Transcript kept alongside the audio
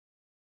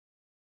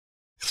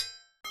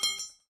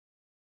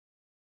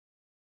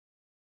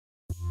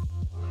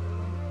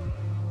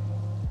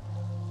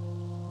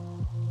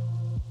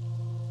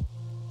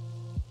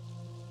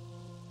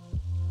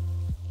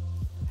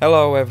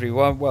Hello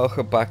everyone,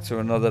 welcome back to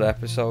another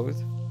episode.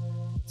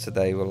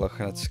 Today we're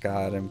looking at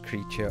Skyrim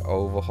Creature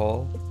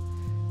Overhaul,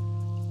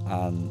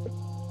 and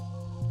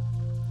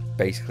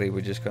basically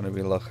we're just going to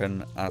be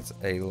looking at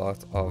a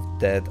lot of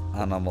dead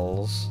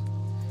animals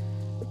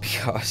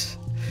because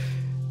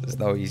there's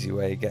no easy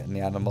way of getting the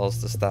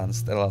animals to stand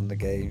still on the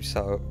game,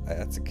 so I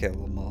had to kill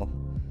them all.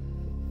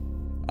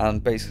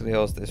 And basically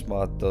all this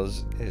mod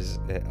does is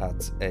it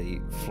adds a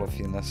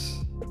fluffiness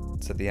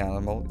to the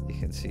animal. You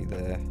can see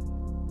there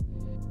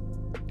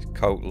his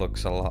coat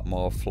looks a lot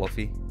more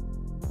fluffy.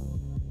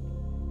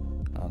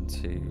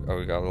 Oh,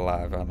 we got a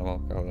live animal,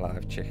 got a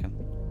live chicken.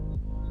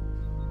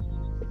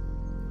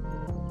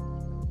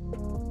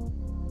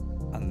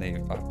 And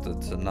they've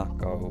opted to not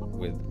go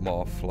with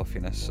more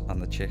fluffiness on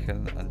the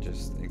chicken and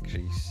just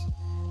increase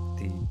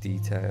the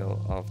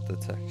detail of the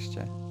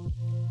texture.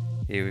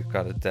 Here we've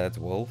got a dead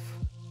wolf.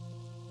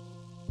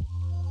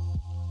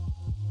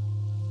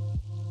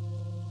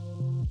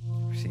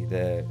 See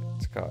there,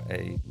 it's got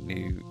a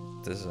new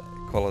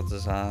colour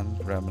design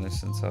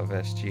reminiscent of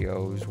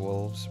SGO's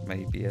wolves,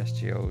 maybe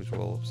SGO's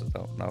wolves, I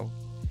don't know.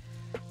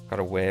 Got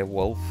a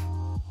werewolf,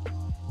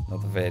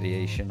 another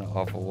variation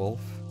of a wolf,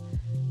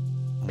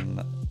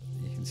 and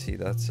you can see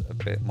that's a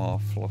bit more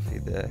fluffy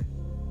there.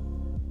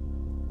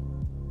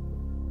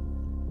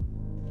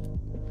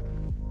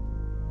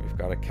 We've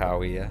got a cow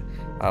here.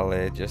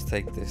 I'll just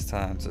take this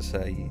time to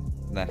say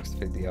next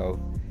video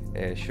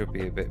should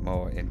be a bit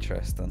more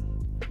interesting.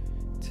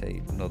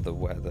 Take another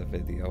weather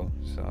video,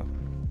 so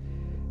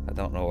I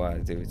don't know why I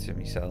do it to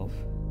myself,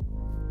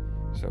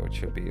 so it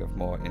should be of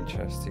more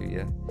interest to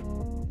you.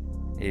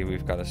 Here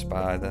we've got a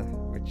spider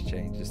which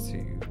changes to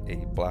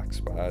a black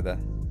spider.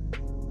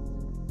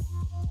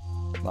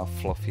 Not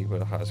fluffy,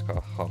 but it has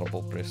got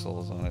horrible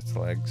bristles on its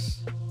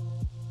legs.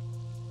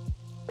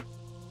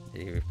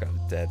 Here we've got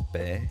a dead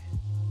bear.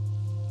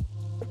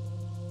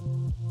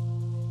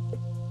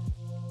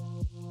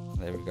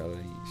 There we've got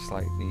a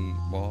slightly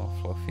more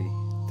fluffy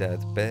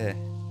dead bear.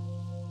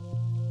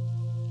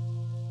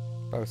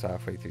 About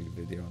halfway through the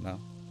video now.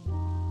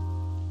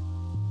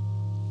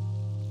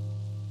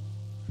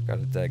 Got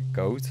a dead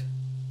goat.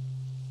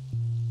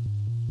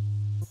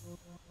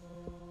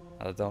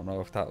 I don't know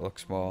if that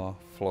looks more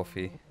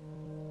fluffy.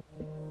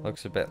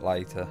 Looks a bit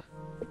lighter.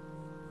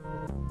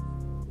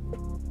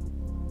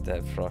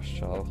 Dead frost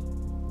troll.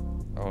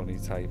 Only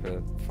type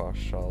of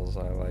frost trolls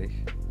I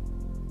like.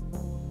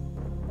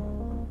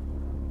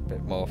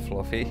 Bit more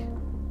fluffy.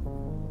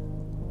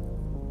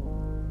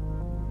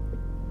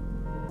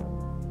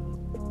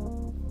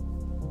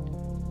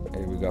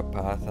 Here we got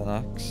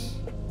Parthenax,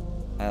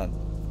 and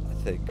I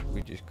think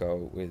we just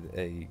go with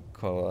a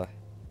colour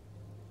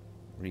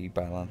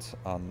rebalance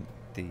on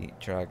the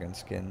dragon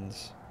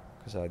skins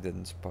because I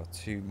didn't spot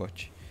too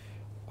much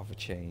of a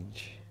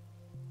change,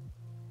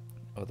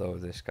 although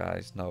this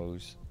guy's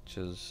nose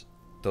just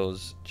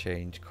does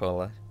change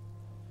colour,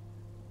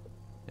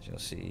 as you'll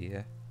see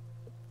here.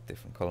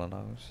 Different colour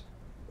nose,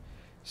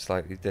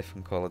 slightly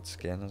different coloured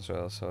skin as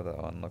well, so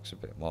that one looks a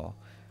bit more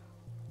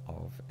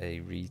of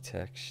a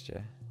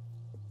retexture.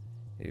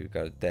 Here we've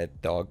got a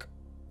dead dog.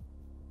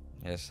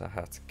 Yes, I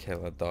had to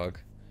kill a dog.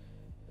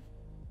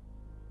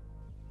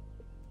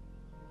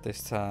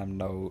 This time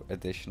no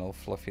additional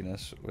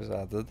fluffiness was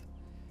added,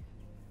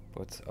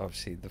 but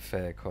obviously the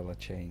fur colour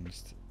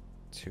changed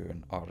to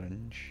an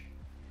orange.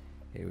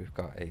 Here we've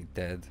got a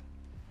dead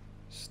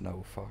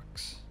snow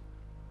fox.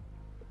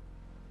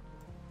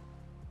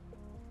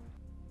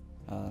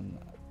 And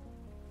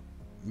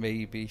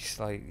maybe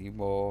slightly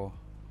more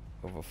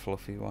of a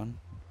fluffy one.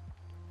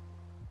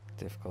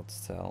 Difficult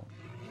to tell.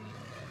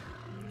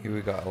 Here we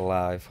got a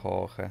live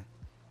hawker.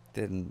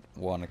 Didn't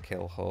want to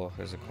kill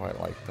hawkers, I quite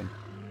like them.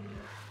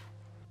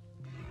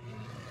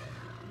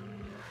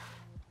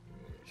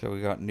 So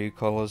we got new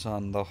colours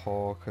on the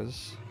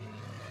hawkers.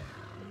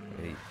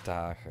 A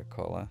darker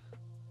colour.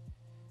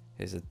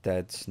 Here's a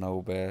dead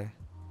snow bear.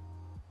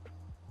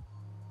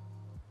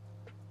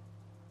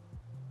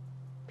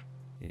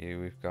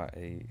 Here we've got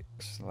a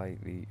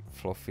slightly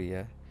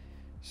fluffier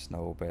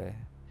snow bear.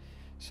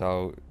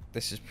 So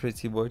this is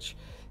pretty much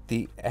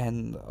the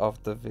end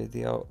of the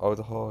video. Oh,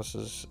 the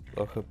horses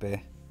look a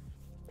bit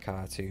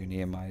cartoony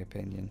in my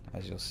opinion,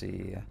 as you'll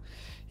see here.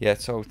 Yeah,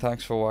 so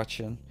thanks for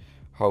watching.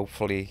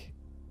 Hopefully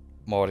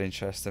more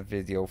interesting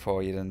video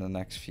for you in the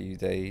next few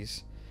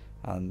days,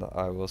 and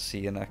I will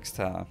see you next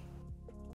time.